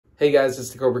Hey guys, it's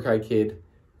the Cobra Kai Kid,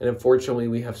 and unfortunately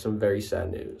we have some very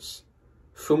sad news.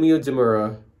 Fumio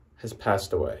Demura has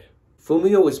passed away.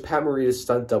 Fumio was Pat Morita's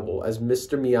stunt double as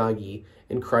Mr. Miyagi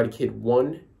in Karate Kid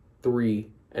 1, 3,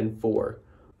 and 4.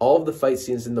 All of the fight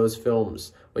scenes in those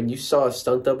films, when you saw a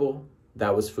stunt double,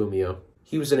 that was Fumio.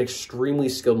 He was an extremely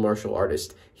skilled martial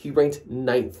artist. He ranked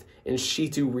 9th in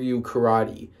Shitu Ryu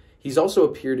Karate. He's also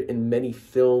appeared in many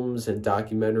films and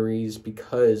documentaries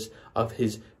because of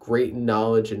his great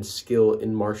knowledge and skill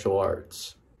in martial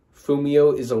arts.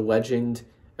 Fumio is a legend,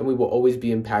 and we will always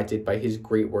be impacted by his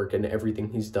great work and everything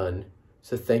he's done.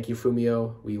 So thank you,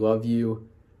 Fumio. We love you,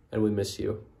 and we miss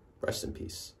you. Rest in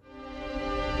peace.